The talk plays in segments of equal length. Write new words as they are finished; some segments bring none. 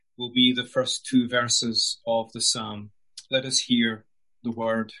will be the first two verses of the psalm. Let us hear the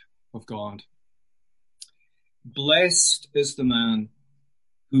word of God. Blessed is the man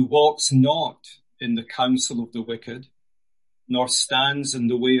who walks not in the counsel of the wicked, nor stands in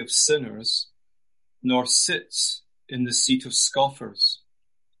the way of sinners, nor sits in the seat of scoffers.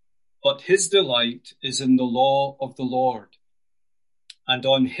 But his delight is in the law of the Lord, and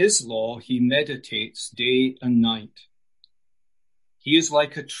on his law he meditates day and night. He is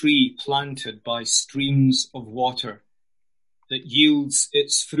like a tree planted by streams of water that yields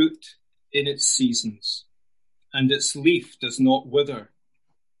its fruit in its seasons, and its leaf does not wither.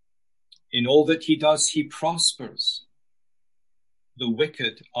 In all that he does, he prospers. The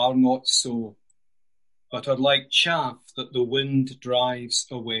wicked are not so, but are like chaff that the wind drives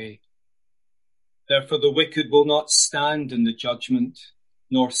away. Therefore the wicked will not stand in the judgment,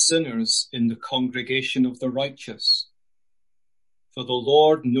 nor sinners in the congregation of the righteous. For the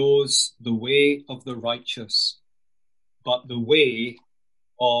Lord knows the way of the righteous, but the way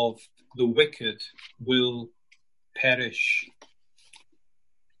of the wicked will perish.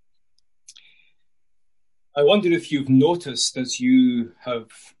 I wonder if you've noticed as you have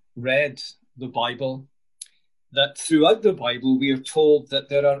read the Bible, that throughout the Bible we are told that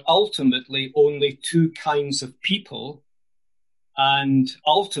there are ultimately only two kinds of people and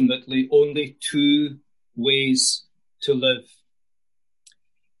ultimately only two ways to live.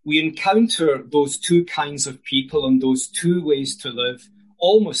 We encounter those two kinds of people and those two ways to live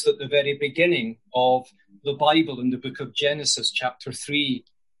almost at the very beginning of the Bible in the book of Genesis, chapter 3,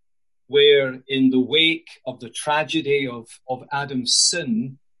 where in the wake of the tragedy of Adam's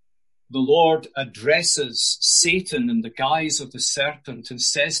sin, the Lord addresses Satan in the guise of the serpent and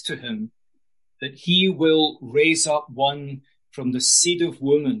says to him that he will raise up one from the seed of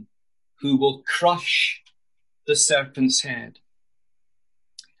woman who will crush the serpent's head.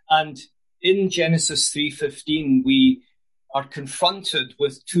 And in Genesis 3:15, we are confronted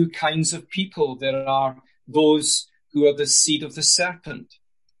with two kinds of people. There are those who are the seed of the serpent,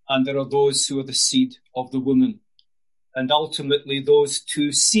 and there are those who are the seed of the woman. And ultimately, those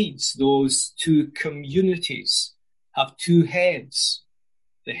two seeds, those two communities, have two heads.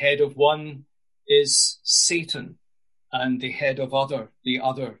 The head of one is Satan, and the head of the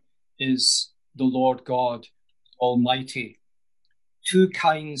other is the Lord God Almighty. Two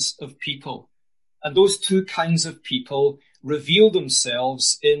kinds of people. And those two kinds of people reveal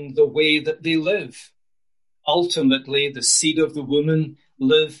themselves in the way that they live. Ultimately, the seed of the woman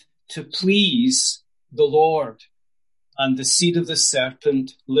live to please the Lord, and the seed of the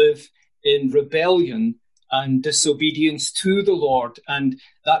serpent live in rebellion and disobedience to the Lord. And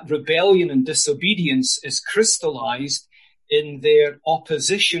that rebellion and disobedience is crystallized in their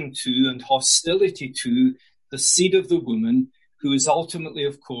opposition to and hostility to the seed of the woman, who is ultimately,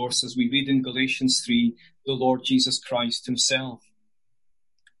 of course, as we read in Galatians 3, the Lord Jesus Christ himself.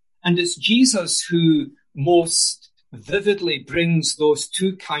 And it's Jesus who most vividly brings those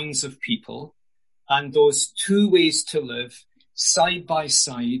two kinds of people and those two ways to live side by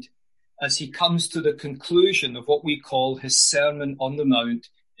side as he comes to the conclusion of what we call his Sermon on the Mount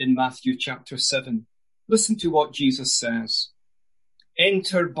in Matthew chapter 7. Listen to what Jesus says.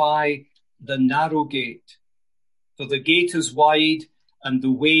 Enter by the narrow gate, for the gate is wide and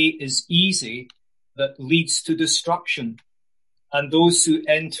the way is easy that leads to destruction, and those who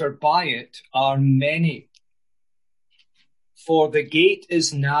enter by it are many. For the gate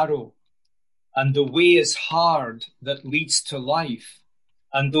is narrow and the way is hard that leads to life,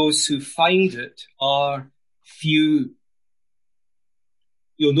 and those who find it are few.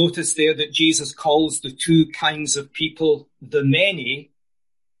 You'll notice there that Jesus calls the two kinds of people the many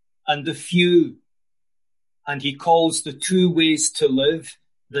and the few. And he calls the two ways to live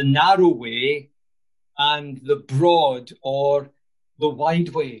the narrow way and the broad or the wide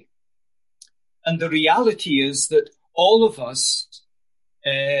way. And the reality is that all of us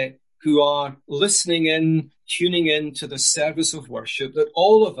who are listening in, tuning in to the service of worship, that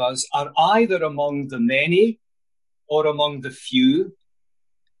all of us are either among the many or among the few.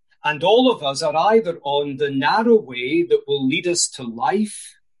 And all of us are either on the narrow way that will lead us to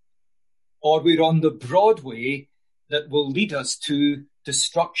life, or we're on the broad way that will lead us to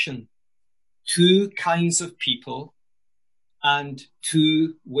destruction. Two kinds of people and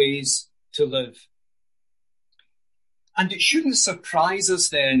two ways to live. And it shouldn't surprise us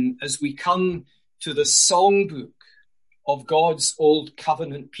then as we come to the songbook of God's Old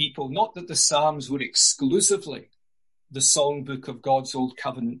Covenant people, not that the Psalms were exclusively the songbook of God's Old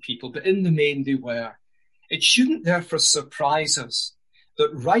Covenant people, but in the main they were. It shouldn't therefore surprise us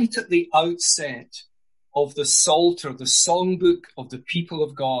that right at the outset of the Psalter, the songbook of the people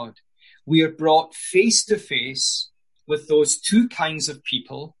of God, we are brought face to face with those two kinds of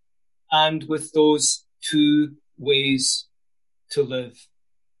people and with those two ways to live.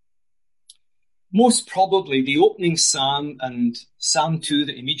 Most probably the opening psalm and Psalm 2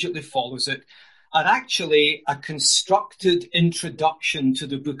 that immediately follows it are actually a constructed introduction to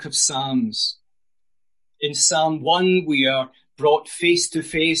the book of Psalms. In Psalm 1, we are brought face to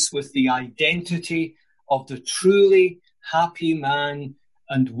face with the identity of the truly happy man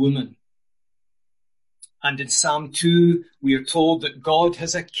and woman. And in Psalm 2, we are told that God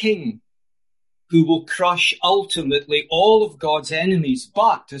has a king who will crush ultimately all of God's enemies,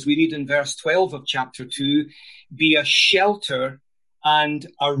 but, as we read in verse 12 of chapter 2, be a shelter and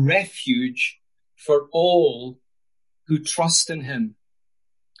a refuge for all who trust in him.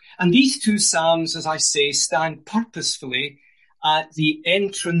 And these two psalms, as I say, stand purposefully at the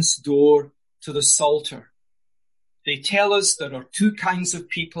entrance door to the Psalter. They tell us there are two kinds of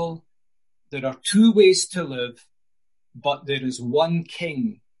people, there are two ways to live, but there is one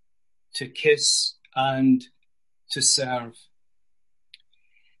king to kiss and to serve.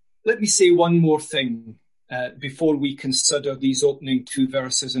 Let me say one more thing before we consider these opening two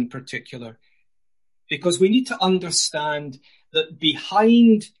verses in particular, because we need to understand that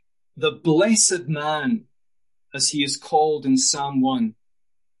behind the blessed man, as he is called in Psalm 1,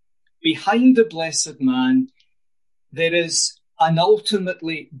 behind the blessed man, there is an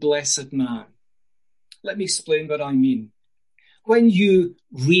ultimately blessed man. Let me explain what I mean. When you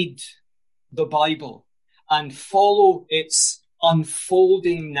read the Bible and follow its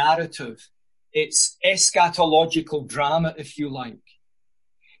unfolding narrative, its eschatological drama, if you like,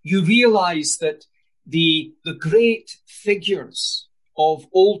 you realize that the great figures of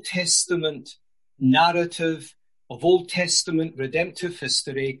Old Testament narrative, of Old Testament redemptive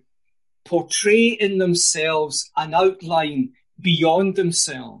history, portray in themselves an outline beyond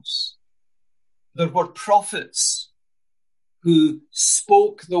themselves. There were prophets who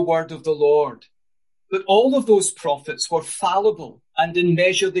spoke the word of the Lord, but all of those prophets were fallible, and in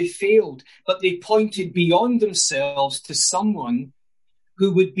measure they failed, but they pointed beyond themselves to someone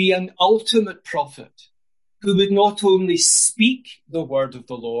who would be an ultimate prophet, who would not only speak the word of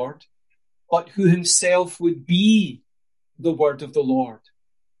the Lord, but who himself would be the word of the Lord.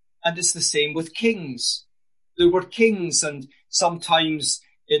 And it's the same with kings. There were kings, and sometimes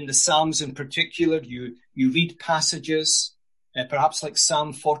in the Psalms in particular, you read passages, perhaps like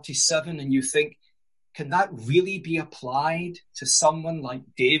Psalm 47, and you think, can that really be applied to someone like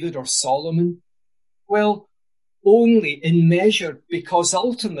David or Solomon? Well, only in measure, because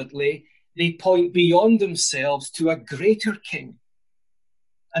ultimately they point beyond themselves to a greater king.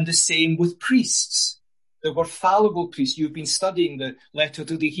 And the same with priests. There were fallible priests. You've been studying the letter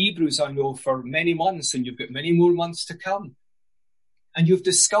to the Hebrews, I know, for many months, and you've got many more months to come. And you've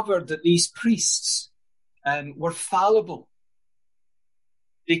discovered that these priests were fallible.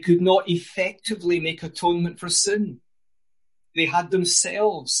 They could not effectively make atonement for sin. They had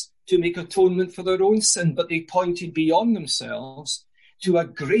themselves to make atonement for their own sin, but they pointed beyond themselves to a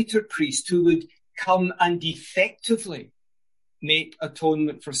greater priest who would come and effectively make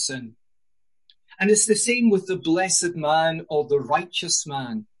atonement for sin. And it's the same with the blessed man or the righteous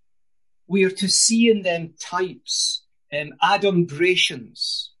man. We are to see in them types,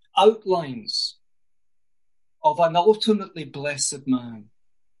 adumbrations, outlines of an ultimately blessed man,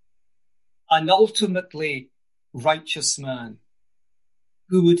 an ultimately righteous man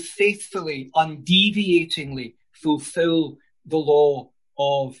who would faithfully, undeviatingly fulfill the law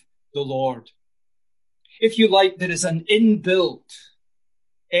of the Lord. If you like, there is an inbuilt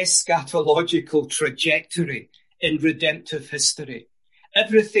eschatological trajectory in redemptive history.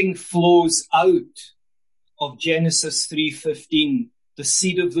 Everything flows out of Genesis 3:15, the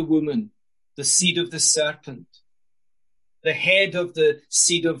seed of the woman, the seed of the serpent, the head of the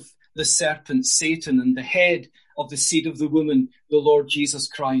seed of the serpent, Satan, and the head of the seed of the woman, the Lord Jesus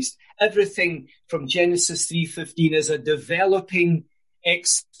Christ. Everything from Genesis 3:15 is a developing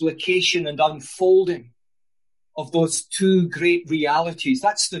explication and unfolding of those two great realities.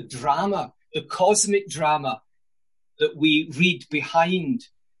 That's the drama, the cosmic drama that we read behind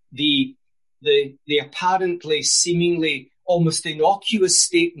the apparently, seemingly, almost innocuous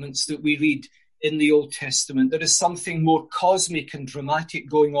statements that we read in the Old Testament. There is something more cosmic and dramatic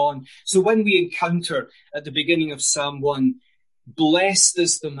going on. So when we encounter at the beginning of Psalm 1, blessed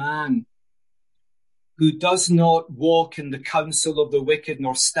is the man who does not walk in the counsel of the wicked,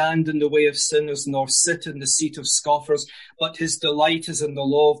 nor stand in the way of sinners, nor sit in the seat of scoffers, but his delight is in the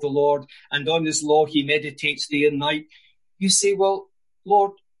law of the Lord, and on his law he meditates day and night. You say, well,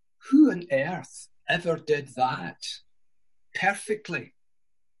 Lord, who on earth ever did that perfectly?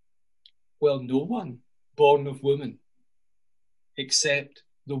 Well, no one born of woman, except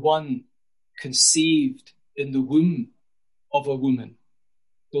the one conceived in the womb of a woman,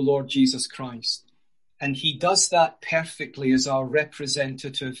 the Lord Jesus Christ. And he does that perfectly as our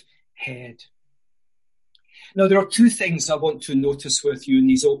representative head. Now, there are two things I want to notice with you in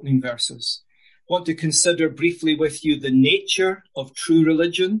these opening verses. I want to consider briefly with you the nature of true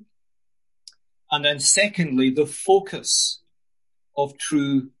religion, and then secondly, the focus of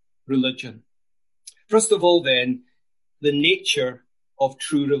true religion. First of all, then, the nature of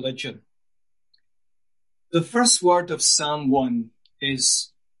true religion. The first word of Psalm 1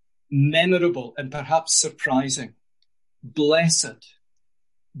 is memorable and perhaps surprising. Blessed.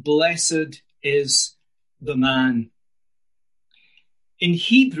 Blessed is the man. In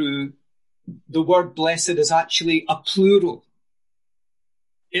Hebrew, the word blessed is actually a plural.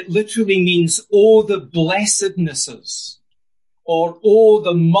 It literally means, oh, the blessednesses, or oh,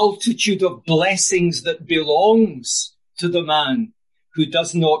 the multitude of blessings that belongs to the man who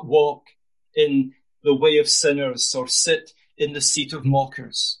does not walk in the way of sinners or sit in the seat of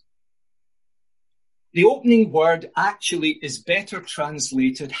mockers. The opening word actually is better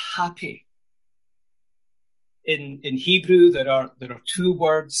translated happy. In Hebrew, there are two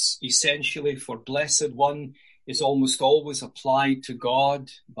words essentially for blessed. One is almost always applied to God,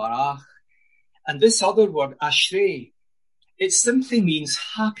 barach. And this other word, ashrei, it simply means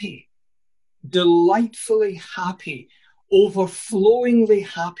happy, delightfully happy, overflowingly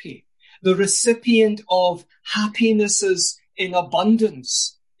happy. The recipient of happinesses in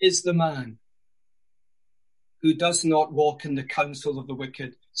abundance is the man who does not walk in the counsel of the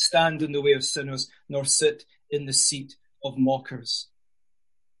wicked, stand in the way of sinners, nor sit in the seat of mockers.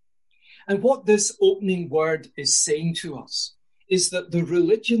 And what this opening word is saying to us is that the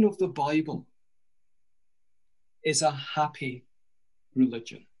religion of the Bible is a happy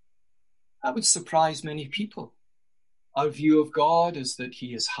religion. That would surprise many people. Our view of God is that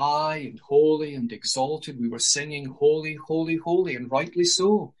he is high and holy and exalted. We were singing, holy, holy, holy, and rightly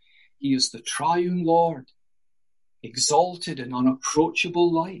so. He is the triune Lord, exalted in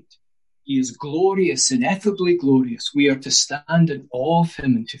unapproachable light. He is glorious, ineffably glorious. We are to stand in awe of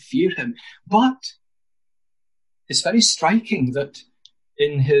him and to fear him. But it's very striking that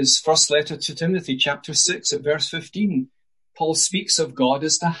in his first letter to Timothy, chapter 6, at verse 15, Paul speaks of God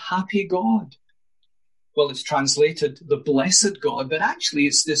as the happy God. Well, it's translated the blessed God, but actually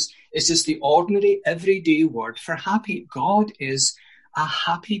it's just the ordinary, everyday word for happy. God is a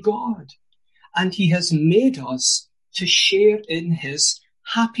happy God, and he has made us to share in his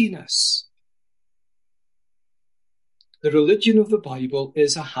happiness. The religion of the Bible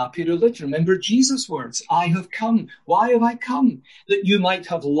is a happy religion. Remember Jesus' words, I have come. Why have I come? That you might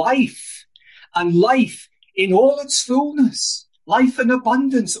have life, and life in all its fullness, life in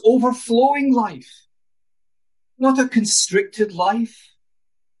abundance, overflowing life. Not a constricted life,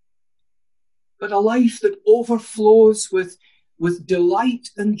 but a life that overflows with delight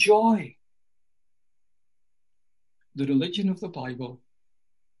and joy. The religion of the Bible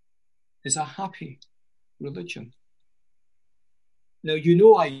is a happy religion. Now, you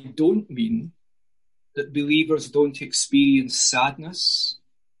know I don't mean that believers don't experience sadness,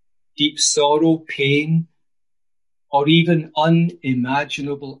 deep sorrow, pain, or even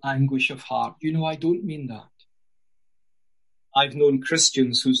unimaginable anguish of heart. You know I don't mean that. I've known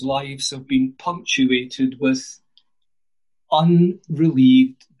Christians whose lives have been punctuated with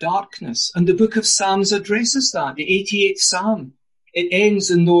unrelieved darkness. And the book of Psalms addresses that. The 88th Psalm, it ends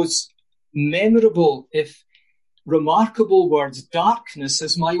in those memorable, if remarkable words, darkness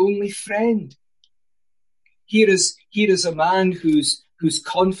is my only friend. Here is a man whose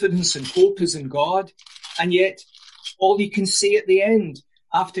confidence and hope is in God, and yet all he can say at the end,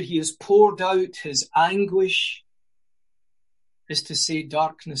 after he has poured out his anguish, is to say,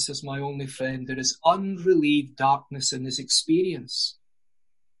 darkness is my only friend. There is unrelieved darkness in his experience.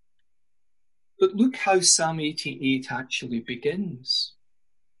 But look how Psalm 88 actually begins.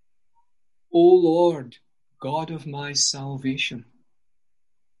 O Lord, God of my salvation,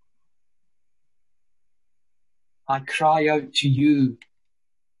 I cry out to you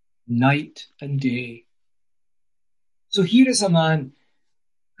night and day. So here is a man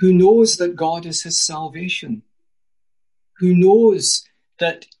who knows that God is his salvation, who knows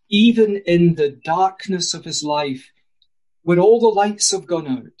that even in the darkness of his life, when all the lights have gone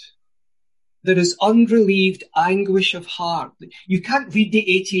out, there is unrelieved anguish of heart. You can't read the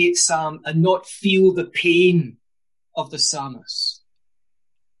 88th Psalm and not feel the pain of the psalmist.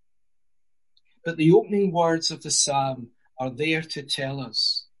 But the opening words of the psalm are there to tell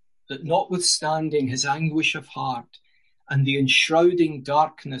us that notwithstanding his anguish of heart and the enshrouding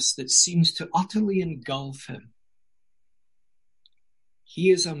darkness that seems to utterly engulf him,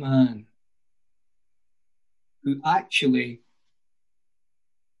 he is a man who actually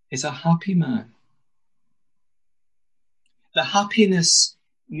is a happy man. The happiness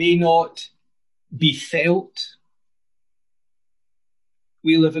may not be felt.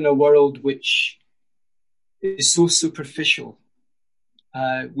 We live in a world which is so superficial.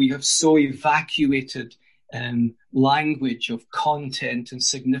 We have so evacuated language of content and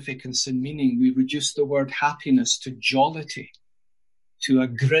significance and meaning. We reduce the word happiness to jollity, to a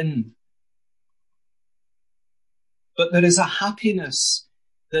grin. But there is a happiness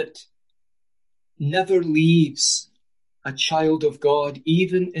that never leaves a child of God,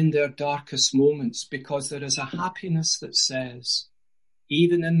 even in their darkest moments, because there is a happiness that says,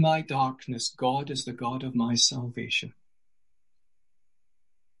 even in my darkness, God is the God of my salvation.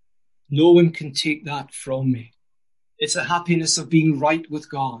 No one can take that from me. It's the happiness of being right with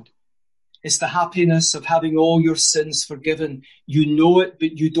God. It's the happiness of having all your sins forgiven. You know it,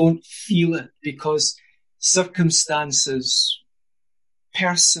 but you don't feel it because circumstances,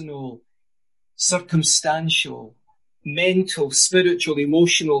 personal, circumstantial, mental, spiritual,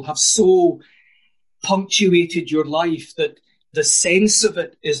 emotional, have so punctuated your life that the sense of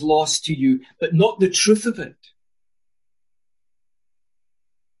it is lost to you, but not the truth of it.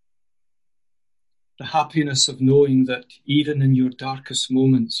 The happiness of knowing that even in your darkest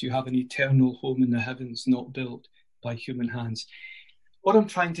moments, you have an eternal home in the heavens not built by human hands. What I'm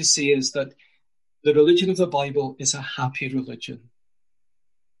trying to say is that the religion of the Bible is a happy religion.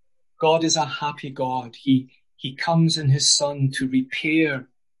 God is a happy God. He comes in his Son to repair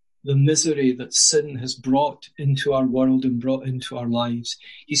the misery that sin has brought into our world and brought into our lives.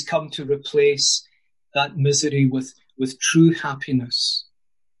 He's come to replace that misery with true happiness.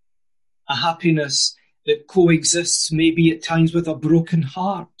 A happiness that coexists maybe at times with a broken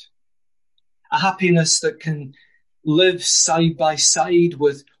heart. A happiness that can live side by side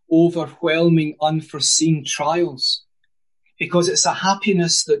with overwhelming, unforeseen trials. Because it's a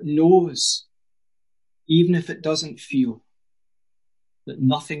happiness that knows, even if it doesn't feel, that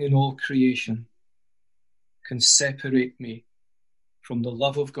nothing in all creation can separate me from the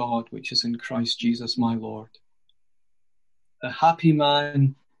love of God which is in Christ Jesus my Lord. The happy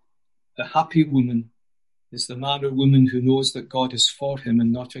man, the happy woman is the man or woman who knows that God is for him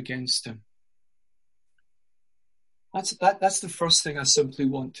and not against him. That's the first thing I simply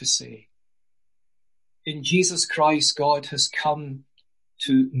want to say. In Jesus Christ, God has come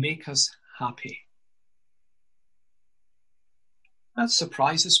to make us happy. That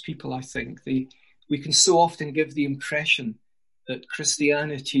surprises people, I think. We can so often give the impression that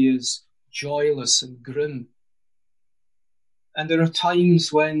Christianity is joyless and grim. And there are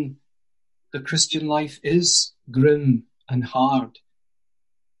times when the Christian life is grim and hard.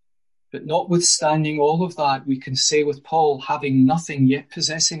 But notwithstanding all of that, we can say with Paul, having nothing yet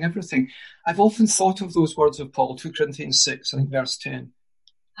possessing everything. I've often thought of those words of Paul, 2 Corinthians 6, I think verse 10.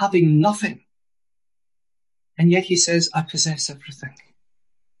 Having nothing. And yet he says, I possess everything.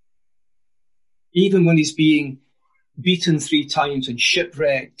 Even when he's being beaten 3 times and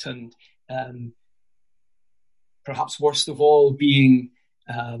shipwrecked and perhaps worst of all, being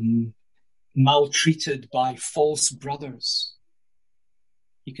maltreated by false brothers,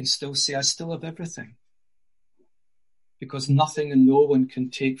 he can still say, I still have everything. Because nothing and no one can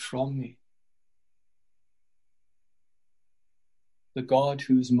take from me the God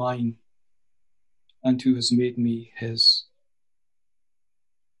who is mine and who has made me his.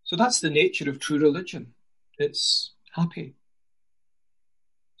 So that's the nature of true religion. It's happy.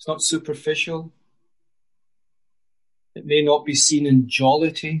 It's not superficial. It may not be seen in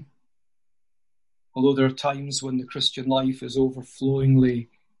jollity, although there are times when the Christian life is overflowingly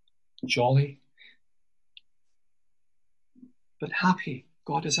jolly. But happy.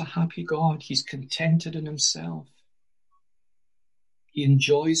 God is a happy God. He's contented in himself. He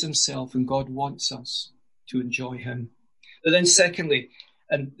enjoys himself, and God wants us to enjoy him. But then secondly,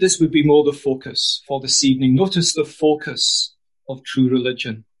 and this would be more the focus for this evening, notice the focus of true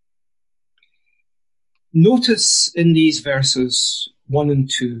religion. Notice in these verses 1 and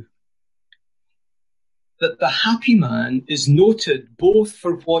 2 that the happy man is noted both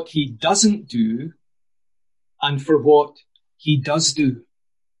for what he doesn't do and for what he does do.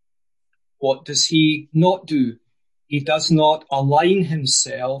 What does he not do? He does not align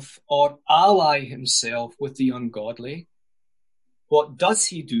himself or ally himself with the ungodly. What does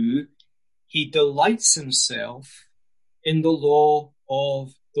he do? He delights himself in the law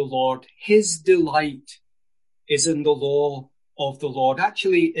of the Lord. His delight is in the law of the Lord.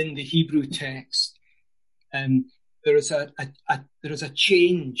 Actually, in the Hebrew text, there is a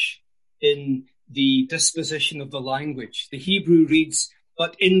change in the disposition of the language. The Hebrew reads,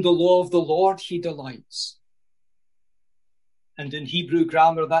 "But in the law of the Lord he delights." And in Hebrew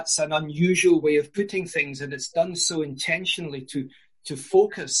grammar, that's an unusual way of putting things, and it's done so intentionally to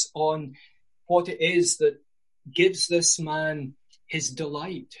focus on what it is that gives this man his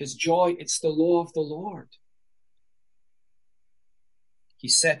delight, his joy. It's the law of the Lord. He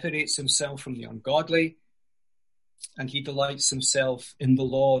separates himself from the ungodly, and he delights himself in the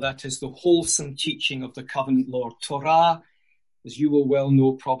law. That is the wholesome teaching of the covenant law. Torah, as you will well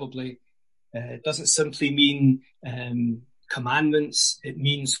know probably, doesn't simply mean commandments. It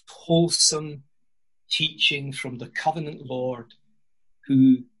means wholesome teaching from the covenant Lord,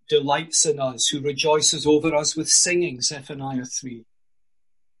 who delights in us, who rejoices over us with singing, Zephaniah 3,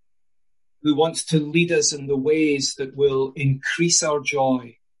 who wants to lead us in the ways that will increase our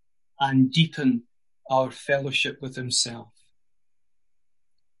joy and deepen our fellowship with himself.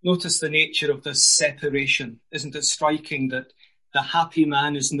 Notice the nature of this separation. Isn't it striking that the happy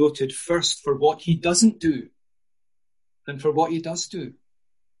man is noted first for what he doesn't do than for what he does do?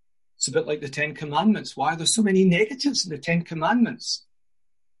 It's a bit like the Ten Commandments. Why are there so many negatives in the Ten Commandments?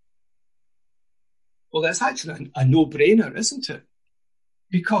 Well, that's actually a no-brainer, isn't it?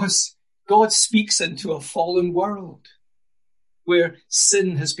 Because God speaks into a fallen world where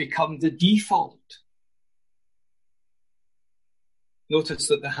sin has become the default. Notice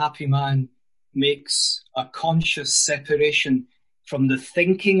that the happy man makes a conscious separation from the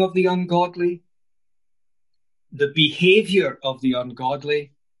thinking of the ungodly, the behavior of the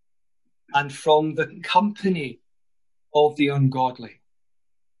ungodly, and from the company of the ungodly.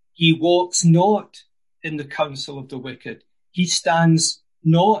 He walks not in the counsel of the wicked. He stands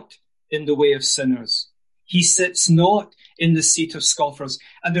not in the way of sinners. He sits not in the seat of scoffers.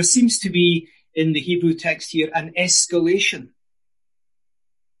 And there seems to be, in the Hebrew text here, an escalation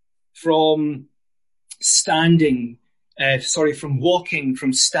from walking,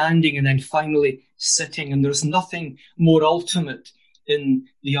 from standing, and then finally sitting. And there's nothing more ultimate in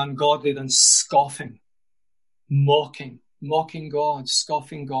the ungodly than scoffing, mocking God,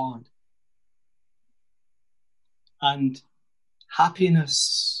 scoffing God. And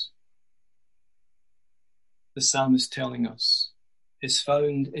happiness, the psalmist is telling us, is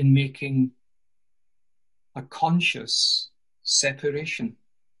found in making a conscious separation.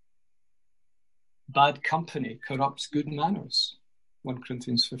 Bad company corrupts good manners, 1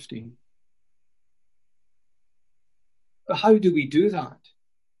 Corinthians 15. But how do we do that?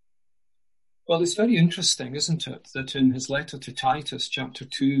 Well, it's very interesting, isn't it, that in his letter to Titus, chapter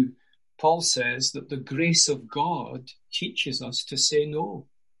 2, Paul says that the grace of God teaches us to say no.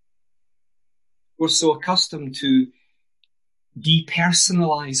 We're so accustomed to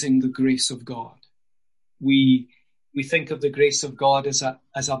depersonalizing the grace of God. We think of the grace of God as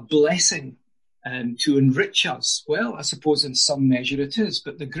a blessing to enrich us. Well, I suppose in some measure it is,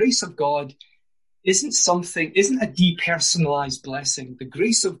 but the grace of God isn't a depersonalized blessing. The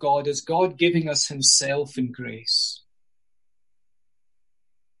grace of God is God giving us himself in grace.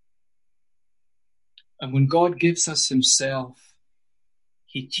 And when God gives us himself,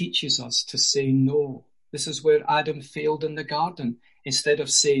 he teaches us to say no. This is where Adam failed in the garden. Instead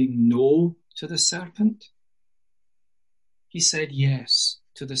of saying no to the serpent, he said yes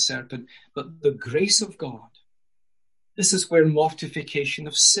to the serpent. But the grace of God, this is where mortification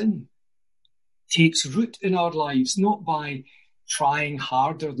of sin takes root in our lives, not by trying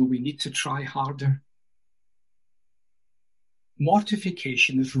harder, though we need to try harder.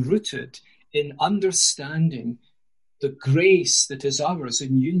 Mortification is rooted in understanding the grace that is ours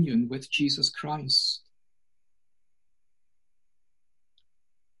in union with Jesus Christ.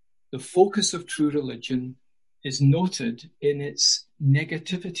 The focus of true religion is noted in its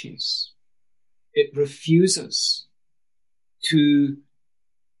negativities. It refuses to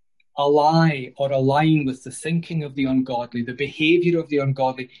ally or align with the thinking of the ungodly, the behavior of the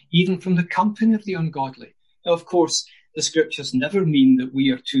ungodly, even from the company of the ungodly. Now, of course, the scriptures never mean that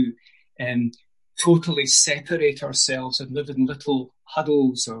we are to totally separate ourselves and live in little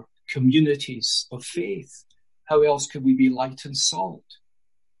huddles or communities of faith. How else could we be light and salt?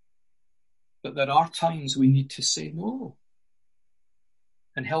 But there are times we need to say no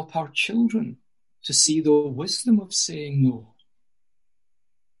and help our children to see the wisdom of saying no.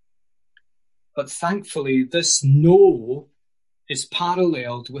 But thankfully, this no is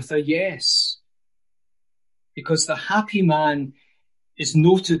paralleled with a yes, because the happy man is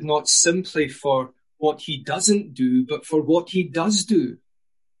noted not simply for what he doesn't do, but for what he does do.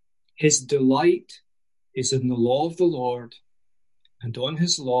 His delight is in the law of the Lord, and on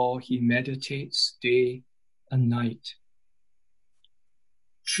his law he meditates day and night.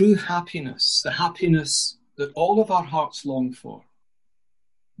 True happiness, the happiness that all of our hearts long for.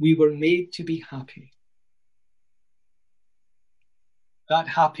 We were made to be happy. That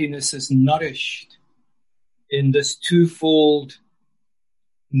happiness is nourished in this twofold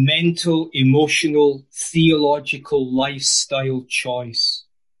mental, emotional, theological lifestyle choice.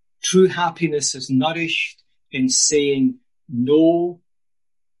 True happiness is nourished in saying no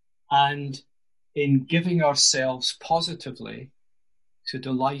and in giving ourselves positively to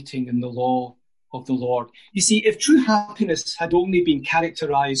delighting in the law of the Lord. You see, if true happiness had only been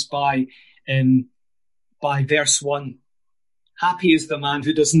characterized by verse 1, happy is the man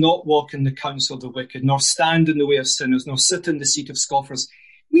who does not walk in the counsel of the wicked, nor stand in the way of sinners, nor sit in the seat of scoffers,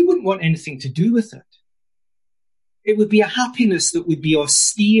 we wouldn't want anything to do with it. It would be a happiness that would be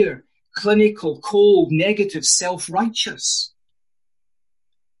austere, clinical, cold, negative, self-righteous.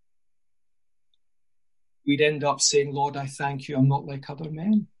 We'd end up saying, Lord, I thank you, I'm not like other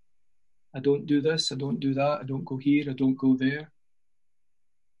men. I don't do this, I don't do that, I don't go here, I don't go there.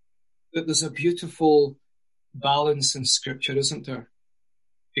 But there's a beautiful balance in Scripture, isn't there?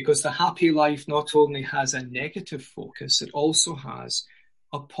 Because the happy life not only has a negative focus, it also has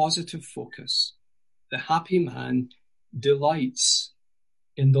a positive focus. The happy man delights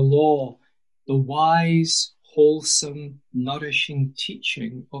in the law, the wise, wholesome, nourishing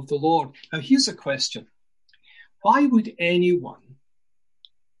teaching of the Lord. Now, here's a question. Why would anyone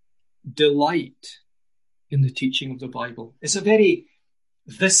delight in the teaching of the Bible? It's a very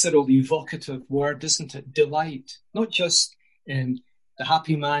visceral, evocative word, isn't it? Delight. Not just the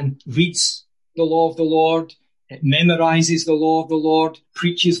happy man reads the law of the Lord, it memorizes the law of the Lord,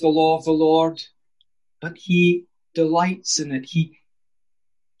 preaches the law of the Lord, but he delights in it.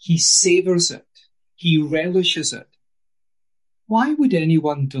 He savors it. He relishes it. Why would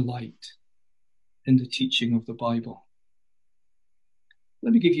anyone delight in the teaching of the Bible?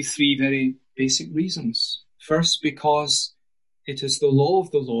 Let me give you three very basic reasons. First, because it is the law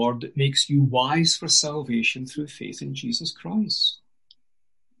of the Lord that makes you wise for salvation through faith in Jesus Christ.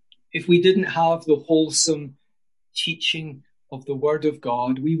 If we didn't have the wholesome teaching of the Word of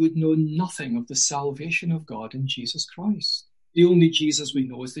God, we would know nothing of the salvation of God in Jesus Christ. The only Jesus we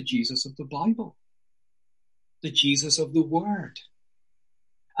know is the Jesus of the Bible, the Jesus of the Word.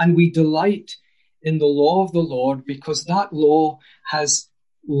 And we delight in the law of the Lord because that law has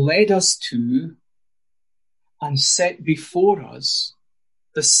led us to and set before us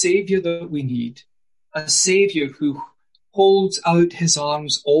the Saviour that we need, a Saviour who holds out his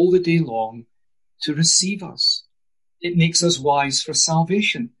arms all the day long to receive us. It makes us wise for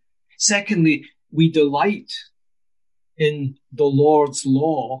salvation. Secondly, we delight in the Lord's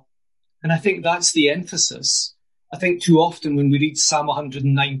law, and I think that's the emphasis. I think too often when we read Psalm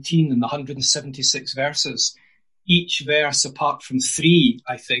 119 and the 176 verses, each verse, apart from 3,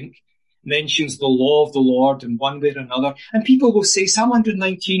 I think, mentions the law of the Lord in one way or another. And people will say Psalm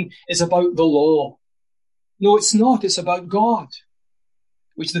 119 is about the law. No, it's not. It's about God,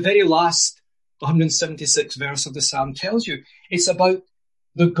 which the very last 176 verse of the Psalm tells you. It's about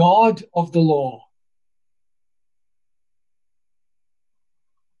the God of the law.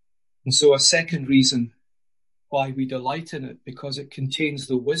 And so a second reason why we delight in it, because it contains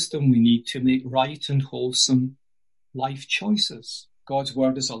the wisdom we need to make right and wholesome life choices. God's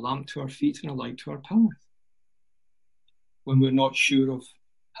word is a lamp to our feet and a light to our path. When we're not sure of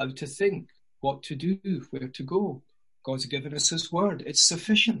how to think, what to do, where to go, God's given us his word. It's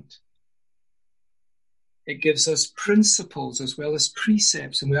sufficient. It gives us principles as well as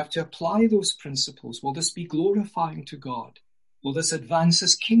precepts, and we have to apply those principles. Will this be glorifying to God? Will this advance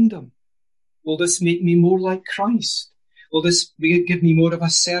his kingdom? Will this make me more like Christ? Will this give me more of a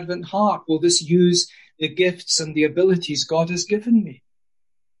servant heart? Will this use the gifts and the abilities God has given me?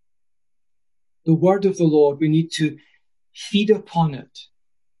 The word of the Lord, we need to feed upon it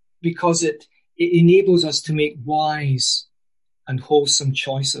because it enables us to make wise and wholesome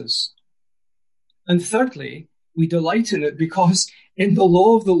choices. And thirdly, we delight in it because in the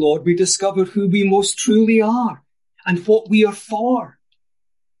law of the Lord we discover who we most truly are and what we are for.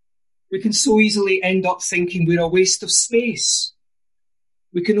 We can so easily end up thinking we're a waste of space.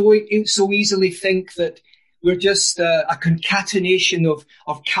 We can so easily think that we're just a concatenation of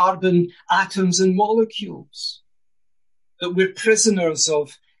carbon atoms and molecules, that we're prisoners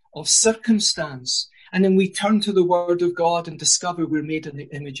of circumstance. And then we turn to the Word of God and discover we're made in the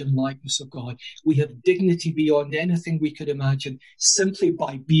image and likeness of God. We have dignity beyond anything we could imagine simply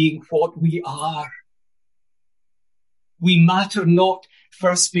by being what we are. We matter not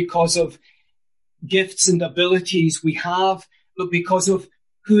first because of gifts and abilities we have, but because of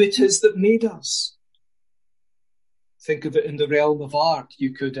who it is that made us. Think of it in the realm of art.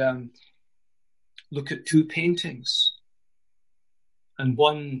 You could look at two paintings, and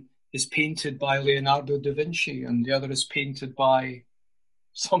one is painted by Leonardo da Vinci, and the other is painted by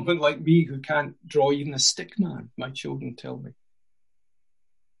someone like me who can't draw even a stick man, my children tell me.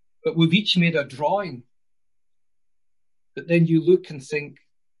 But we've each made a drawing. But then you look and think,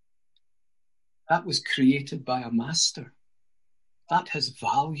 that was created by a master. That has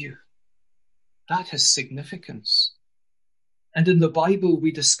value. That has significance. And in the Bible,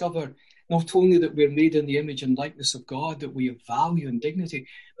 we discover not only that we're made in the image and likeness of God, that we have value and dignity,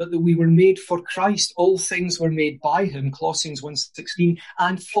 but that we were made for Christ. All things were made by him, Colossians 1:16,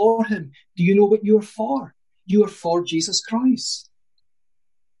 and for him. Do you know what you're for? You are for Jesus Christ.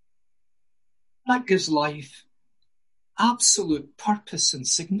 That gives life absolute purpose and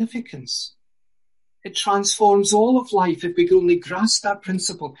significance. It transforms all of life if we could only grasp that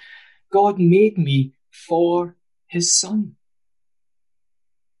principle. God made me for his Son.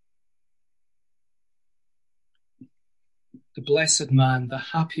 The blessed man, the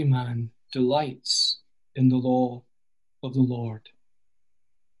happy man, delights in the law of the Lord.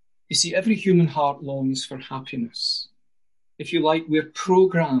 You see, every human heart longs for happiness. If you like, we're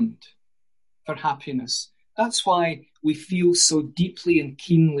programmed for happiness. That's why we feel so deeply and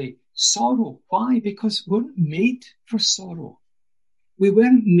keenly sorrow. Why? Because we weren't made for sorrow. We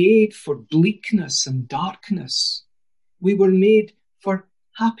weren't made for bleakness and darkness. We were made for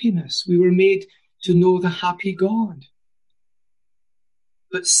happiness. We were made to know the happy God.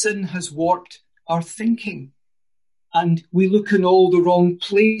 But sin has warped our thinking, and we look in all the wrong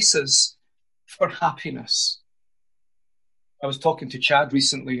places for happiness. I was talking to Chad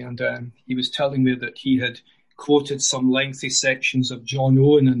recently, and he was telling me that he had quoted some lengthy sections of John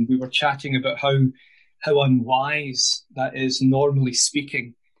Owen, and we were chatting about how unwise that is, normally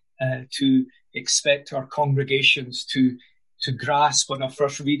speaking, to expect our congregations to grasp on a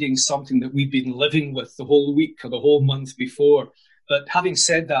first reading something that we've been living with the whole week or the whole month before. But having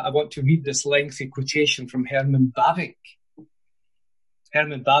said that, I want to read this lengthy quotation from Herman Bavinck.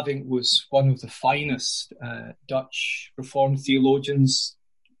 Herman Bavinck was one of the finest Dutch Reformed theologians,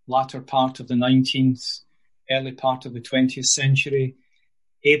 latter part of the 19th, early part of the 20th century.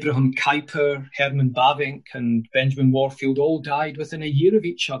 Abraham Kuyper, Herman Bavinck, and Benjamin Warfield all died within a year of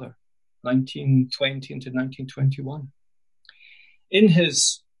each other, 1920 into 1921. In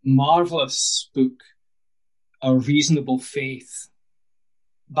his marvelous book, Our Reasonable Faith,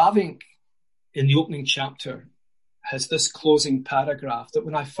 Bavinck, in the opening chapter, has this closing paragraph that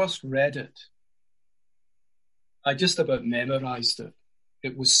when I first read it, I just about memorized it.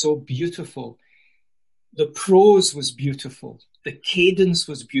 It was so beautiful. The prose was beautiful. The cadence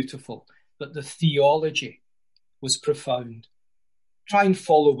was beautiful, but the theology was profound. Try and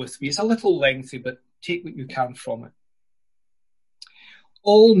follow with me. It's a little lengthy, but take what you can from it.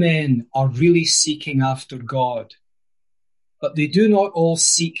 All men are really seeking after God, but they do not all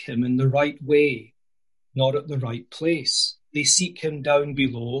seek him in the right way, nor at the right place. They seek him down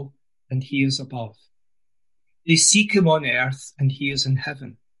below, and he is above. They seek him on earth, and he is in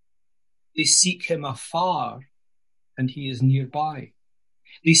heaven. They seek him afar, and he is nearby.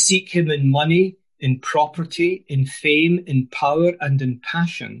 They seek him in money, in property, in fame, in power, and in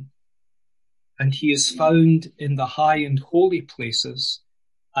passion, and he is found in the high and holy places,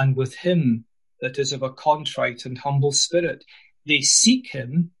 and with him that is of a contrite and humble spirit. They seek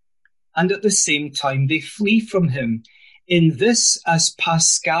him, and at the same time they flee from him. In this, as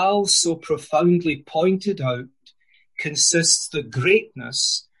Pascal so profoundly pointed out, consists the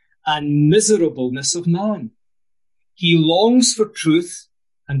greatness and miserableness of man. He longs for truth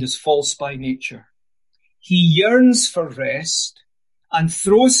and is false by nature. He yearns for rest and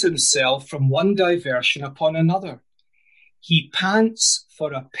throws himself from one diversion upon another. He pants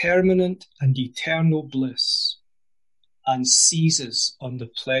for a permanent and eternal bliss and seizes on the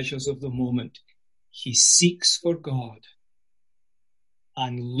pleasures of the moment. He seeks for God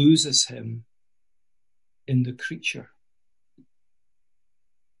and loses him in the creature.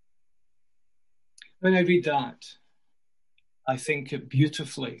 When I read that, I think it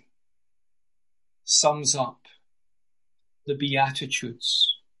beautifully sums up the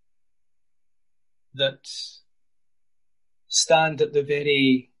Beatitudes that stand at the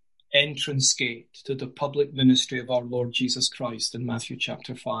very entrance gate to the public ministry of our Lord Jesus Christ in Matthew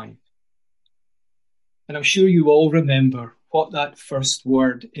chapter 5. And I'm sure you all remember what that first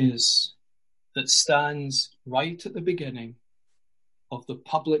word is that stands right at the beginning of the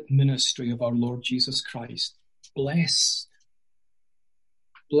public ministry of our Lord Jesus Christ. Blessed.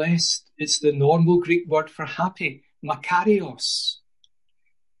 Blessed. It's the normal Greek word for happy, Makarios.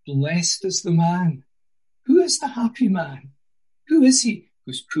 Blessed is the man. Who is the happy man? Who is he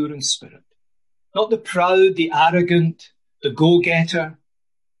who's poor in spirit? Not the proud, the arrogant, the go-getter,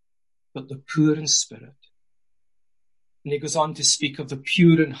 but the poor in spirit. And he goes on to speak of the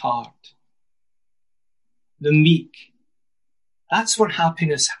pure in heart, the meek. That's where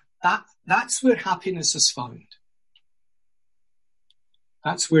happiness is found.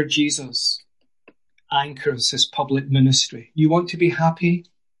 That's where Jesus anchors his public ministry. You want to be happy?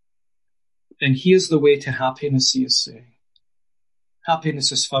 Then here's the way to happiness, he is saying.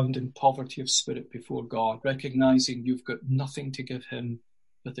 Happiness is found in poverty of spirit before God, recognizing you've got nothing to give him,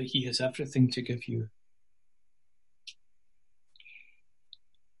 but that he has everything to give you.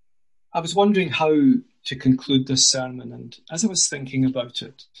 I was wondering how to conclude this sermon, and as I was thinking about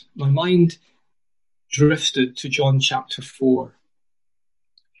it, my mind drifted to John chapter 4.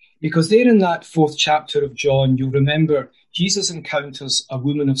 Because there in that 4th chapter of John, you'll remember Jesus encounters a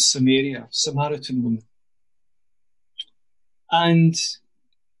woman of Samaria, Samaritan woman. And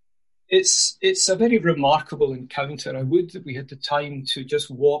it's a very remarkable encounter. I would that we had the time to just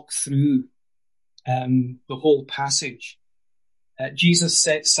walk through the whole passage. Jesus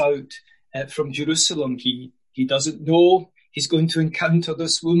sets out from Jerusalem. He doesn't know he's going to encounter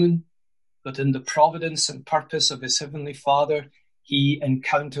this woman, but in the providence and purpose of his heavenly Father, he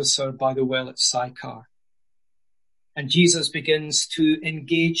encounters her by the well at Sychar. And Jesus begins to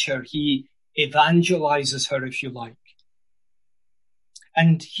engage her. He evangelizes her, if you like.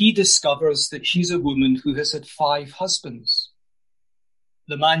 And he discovers that she's a woman who has had 5 husbands.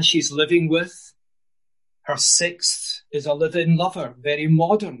 The man she's living with, her 6th, is a live-in lover, very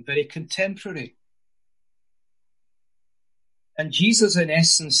modern, very contemporary. And Jesus, in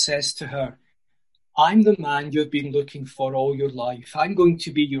essence, says to her, I'm the man you've been looking for all your life. I'm going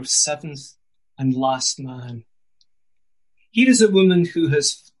to be your 7th and last man. Here is a woman who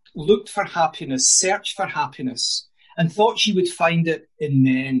has looked for happiness, searched for happiness, and thought she would find it in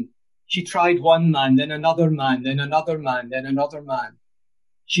men. She tried one man, then another man, then another man, then another man.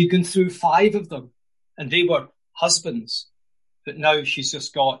 She'd gone through 5 of them, and they were husbands. But now she's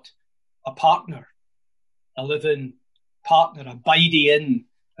just got a partner, a live-in partner, a bidey-in,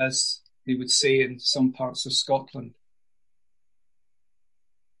 as they would say in some parts of Scotland.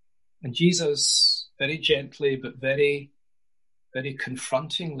 And Jesus, very gently but very, very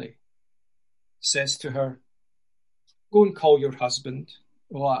confrontingly, says to her, go and call your husband.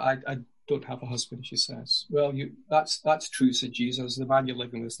 Oh, I don't have a husband, she says. Well, that's true, said Jesus. The man you're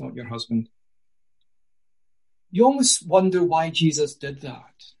living with is not your husband. You almost wonder why Jesus did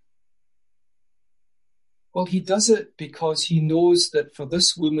that. Well, he does it because he knows that for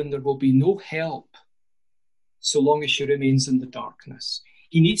this woman there will be no help so long as she remains in the darkness.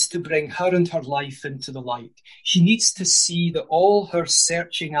 He needs to bring her and her life into the light. She needs to see that all her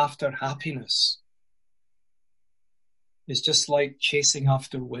searching after happiness is just like chasing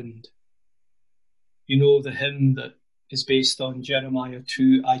after wind. You know the hymn that is based on Jeremiah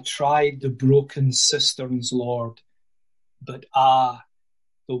 2, I tried the broken cisterns, Lord, but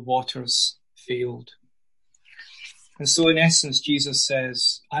the waters failed. And so in essence, Jesus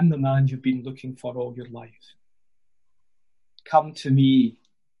says, I'm the man you've been looking for all your life. Come to me,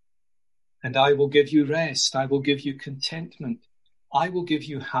 and I will give you rest. I will give you contentment. I will give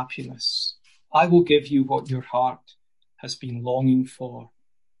you happiness. I will give you what your heart has been longing for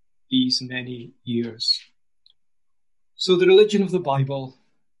these many years. So the religion of the Bible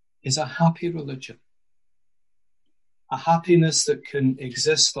is a happy religion. A happiness that can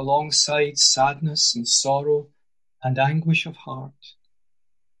exist alongside sadness and sorrow and anguish of heart.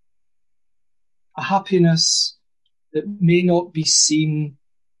 A happiness that may not be seen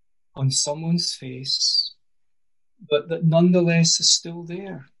on someone's face, but that nonetheless is still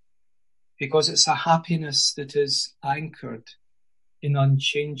there, because it's a happiness that is anchored in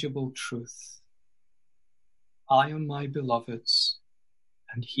unchangeable truth. I am my beloved's,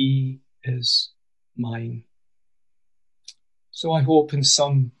 and he is mine. So I hope in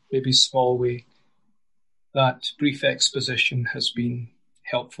some, maybe small way, that brief exposition has been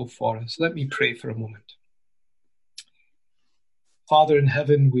helpful for us. Let me pray for a moment. Father in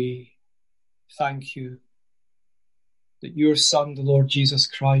heaven, we thank you that your Son, the Lord Jesus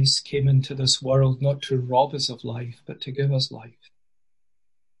Christ, came into this world not to rob us of life, but to give us life.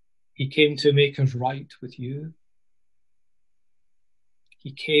 He came to make us right with you.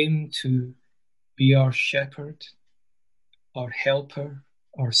 He came to be our shepherd, our helper,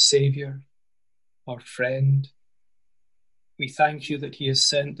 our saviour, our friend. We thank you that he has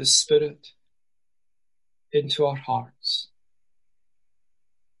sent the Spirit into our hearts.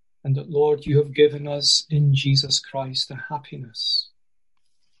 and that, Lord, you have given us in Jesus Christ a happiness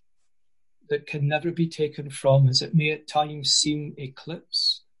that can never be taken from us. It may at times seem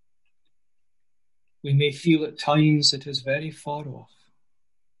eclipsed. We may feel at times it is very far off.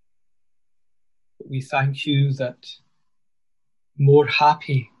 But we thank you that more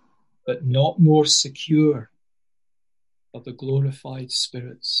happy, but not more secure, are the glorified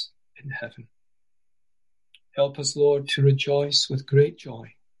spirits in heaven. Help us, Lord, to rejoice with great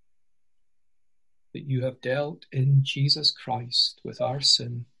joy that you have dealt in Jesus Christ with our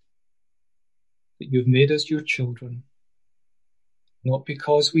sin, that you've made us your children, not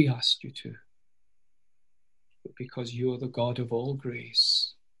because we asked you to, but because you are the God of all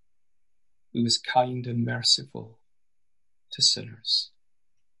grace, who is kind and merciful to sinners.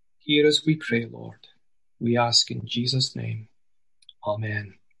 Hear us, we pray, Lord. We ask in Jesus' name.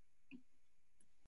 Amen.